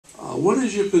What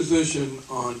is your position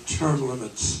on term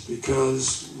limits?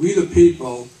 Because we the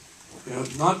people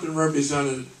have not been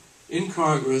represented in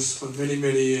Congress for many,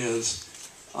 many years.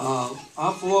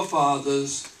 Our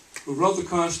forefathers who wrote the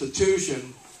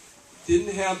Constitution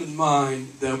didn't have in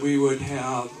mind that we would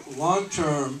have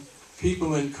long-term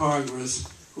people in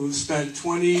Congress who spent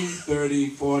 20, 30,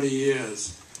 40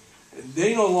 years. And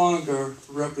they no longer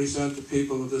represent the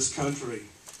people of this country.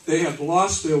 They have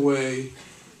lost their way,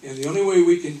 and the only way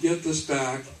we can get this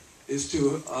back is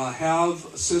to have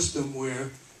a system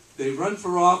where they run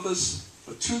for office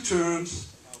for 2 terms.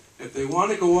 If they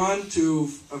want to go on to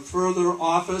a further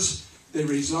office, they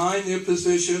resign their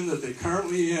position that they're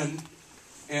currently in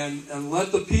and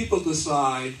let the people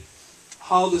decide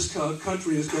how this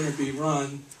country is going to be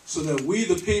run so that we,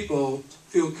 the people,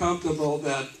 feel comfortable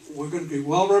that we're going to be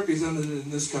well represented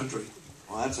in this country.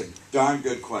 Well, that's a darn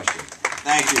good question.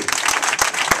 Thank you.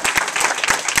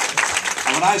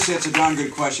 And when I say it's a darn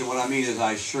good question, what I mean is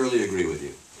I surely agree with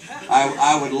you.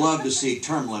 I would love to see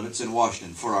term limits in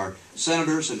Washington for our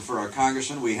senators and for our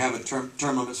congressmen. We have term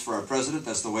limits for our president.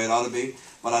 That's the way it ought to be.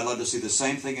 But I'd love to see the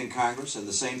same thing in Congress and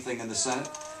the same thing in the Senate.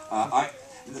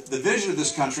 The vision of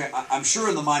this country, I'm sure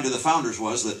in the mind of the founders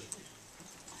was that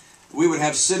we would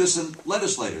have citizen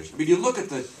legislators. I mean, you look at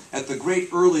the great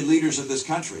early leaders of this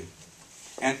country,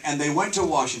 and they went to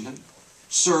Washington,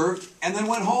 served, and then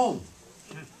went home.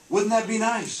 Wouldn't that be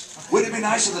nice? Wouldn't it be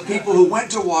nice if the people who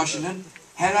went to Washington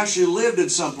had actually lived in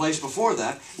some place before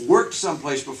that, worked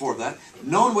someplace before that,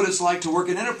 known what it's like to work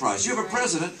in enterprise? You have a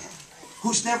president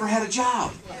who's never had a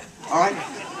job. All right?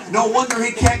 No wonder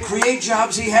he can't create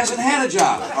jobs. He hasn't had a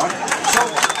job. All right?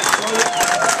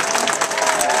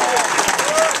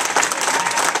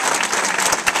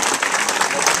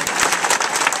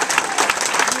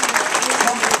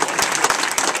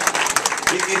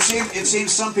 It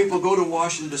seems some people go to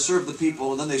Washington to serve the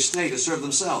people, and then they stay to serve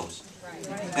themselves.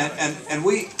 And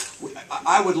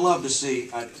I would love to see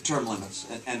term limits,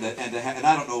 and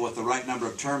I don't know what the right number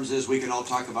of terms is. We can all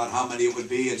talk about how many it would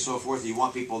be and so forth. You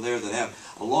want people there that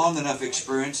have a long enough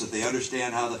experience that they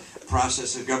understand how the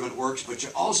process of government works, but you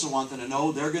also want them to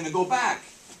know they're going to go back.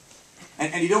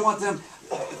 And you don't want them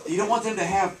to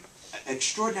have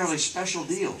extraordinarily special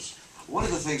deals. One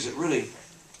of the things that really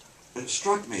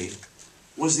struck me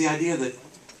was the idea that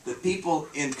the people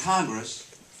in Congress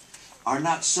are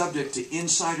not subject to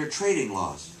insider trading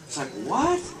laws. It's like,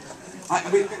 what?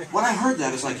 I mean, when I heard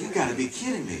that, it's like, you got to be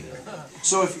kidding me.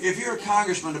 So if you're a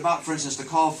congressman about, for instance, to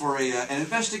call for an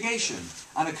investigation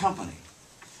on a company,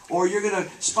 or you're going to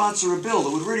sponsor a bill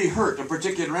that would really hurt a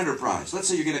particular enterprise. Let's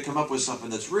say you're going to come up with something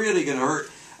that's really going to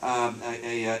hurt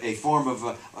a form of,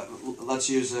 let's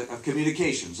use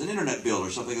communications, an internet bill or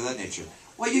something of that nature.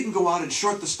 Well, you can go out and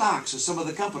short the stocks of some of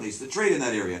the companies that trade in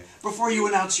that area before you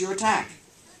announce your attack.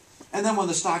 And then when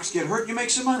the stocks get hurt, you make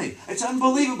some money. It's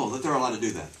unbelievable that they're allowed to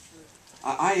do that.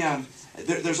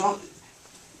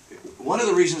 One of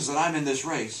the reasons that I'm in this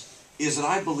race is that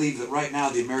I believe that right now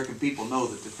the American people know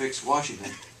that to fix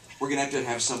Washington, we're going to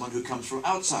have someone who comes from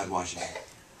outside Washington.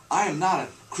 I am not a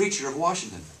creature of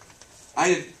Washington.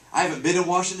 I haven't been in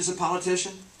Washington as a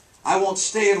politician. I won't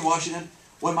stay in Washington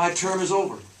when my term is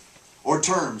over. Or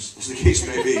terms, as the case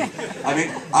may be. I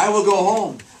mean, I will go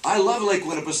home. I love Lake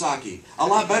Winnipesaukee a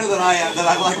lot better than I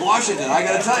like Washington, I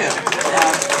got to tell you.